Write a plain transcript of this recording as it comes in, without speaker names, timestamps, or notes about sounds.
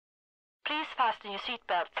Please fasten your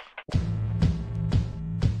seatbelts.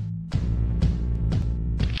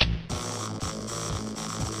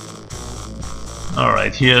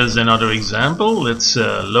 Alright, here's another example. Let's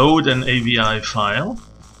load an AVI file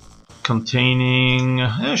containing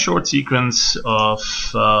a short sequence of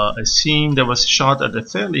a scene that was shot at a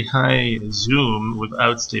fairly high zoom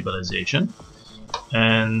without stabilization.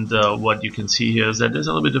 And what you can see here is that there's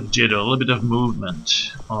a little bit of jitter, a little bit of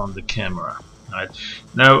movement on the camera. Right.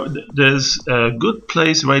 Now there's a good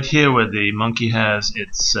place right here where the monkey has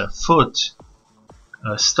its foot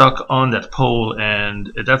stuck on that pole,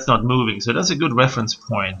 and that's not moving, so that's a good reference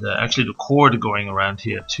point. Actually the cord going around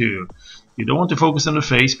here too. You don't want to focus on the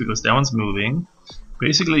face because that one's moving.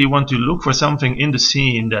 Basically you want to look for something in the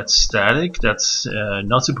scene that's static, that's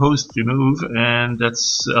not supposed to move, and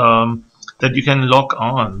that's that you can lock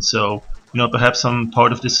on. So perhaps some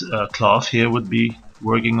part of this cloth here would be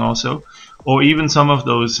working also, or even some of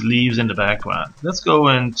those leaves in the background. Let's go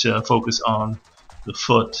and focus on the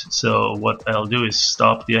foot. So what I'll do is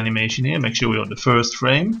stop the animation here, make sure we're on the first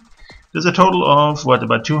frame. There's a total of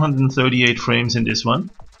about 238 frames in this one.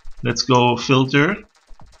 Let's go filter,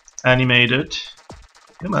 animated,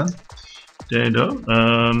 come on, there you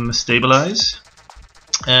go, stabilize.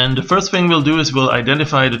 And the first thing we'll do is we'll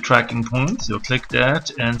identify the tracking point. So click that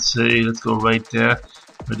and say, let's go right there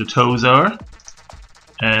where the toes are.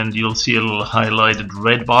 And you'll see a little highlighted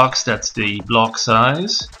red box. That's the block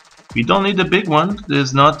size. We don't need a big one.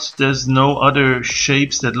 There's no other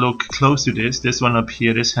shapes that look close to this. This one up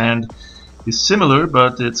here, this hand, is similar,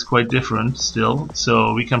 but it's quite different still.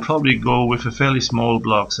 So we can probably go with a fairly small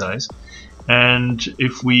block size. And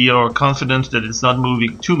if we are confident that it's not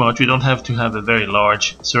moving too much, we don't have to have a very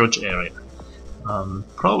large search area.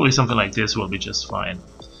 Probably something like this will be just fine.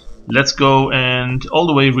 Let's go and all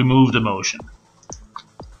the way remove the motion.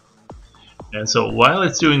 And so while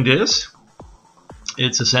it's doing this,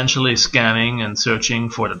 it's essentially scanning and searching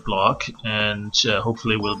for that block, and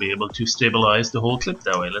hopefully we'll be able to stabilize the whole clip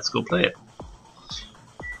that way. Let's go play it.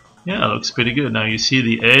 Yeah, it looks pretty good. Now you see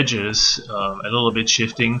the edges a little bit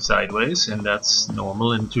shifting sideways, and that's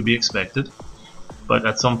normal and to be expected. But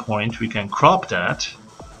at some point we can crop that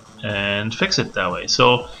and fix it that way.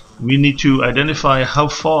 So we need to identify how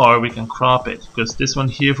far we can crop it, because this one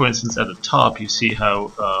here, for instance, at the top, you see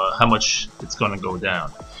how much it's going to go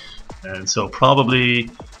down. And so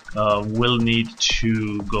probably we'll need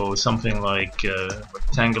to go something like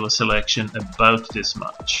rectangular selection about this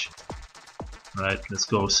much. Right, let's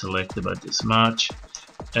go select about this much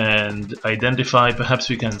and identify. Perhaps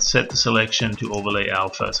we can set the selection to overlay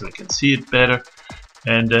alpha so we can see it better.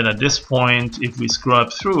 And then at this point, if we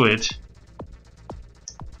scrub through it,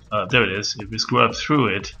 there it is. If we scrub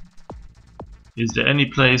through it, is there any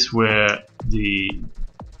place where the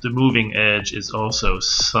moving edge is also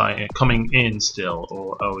coming in still,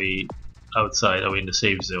 or are we outside? Are we in the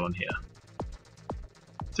safe zone here?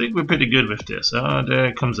 I think we're pretty good with this. There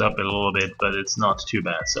it comes up a little bit, but it's not too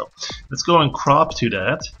bad. So let's go and crop to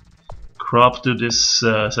that. Crop to this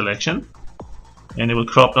selection, and it will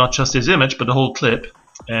crop not just this image but the whole clip.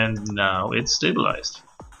 And now it's stabilized.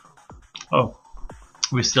 Oh,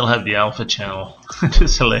 we still have the alpha channel, the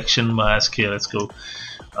selection mask here. Let's go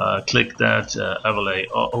click that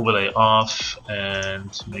overlay off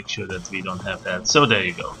and make sure that we don't have that. So there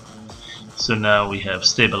you go. So now we have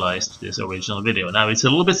stabilized this original video. Now it's a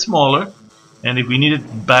little bit smaller, and if we need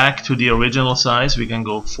it back to the original size, we can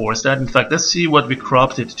go force that. In fact, let's see what we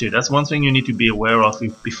cropped it to. That's one thing you need to be aware of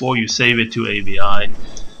before you save it to AVI,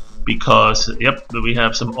 because we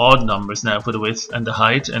have some odd numbers now for the width and the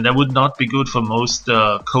height, and that would not be good for most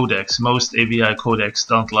codecs. Most AVI codecs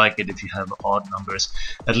don't like it if you have odd numbers.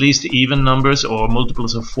 At least even numbers, or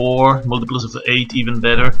multiples of 4, multiples of 8, even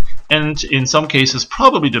better. And in some cases,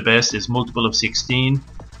 probably the best is multiple of 16,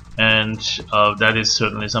 and that is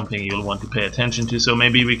certainly something you'll want to pay attention to. So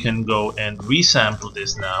maybe we can go and resample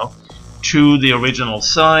this now to the original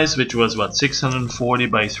size, which was what, 640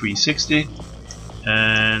 by 360.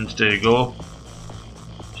 And there you go.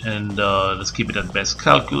 And let's keep it at best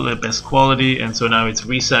quality. And so now it's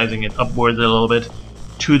resizing it upward a little bit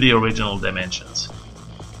to the original dimensions.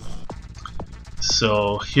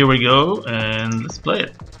 So here we go, and let's play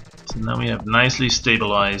it. So now we have nicely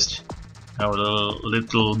stabilized our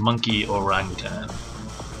little monkey orangutan.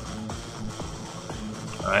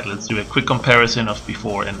 Alright, let's do a quick comparison of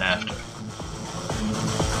before and after.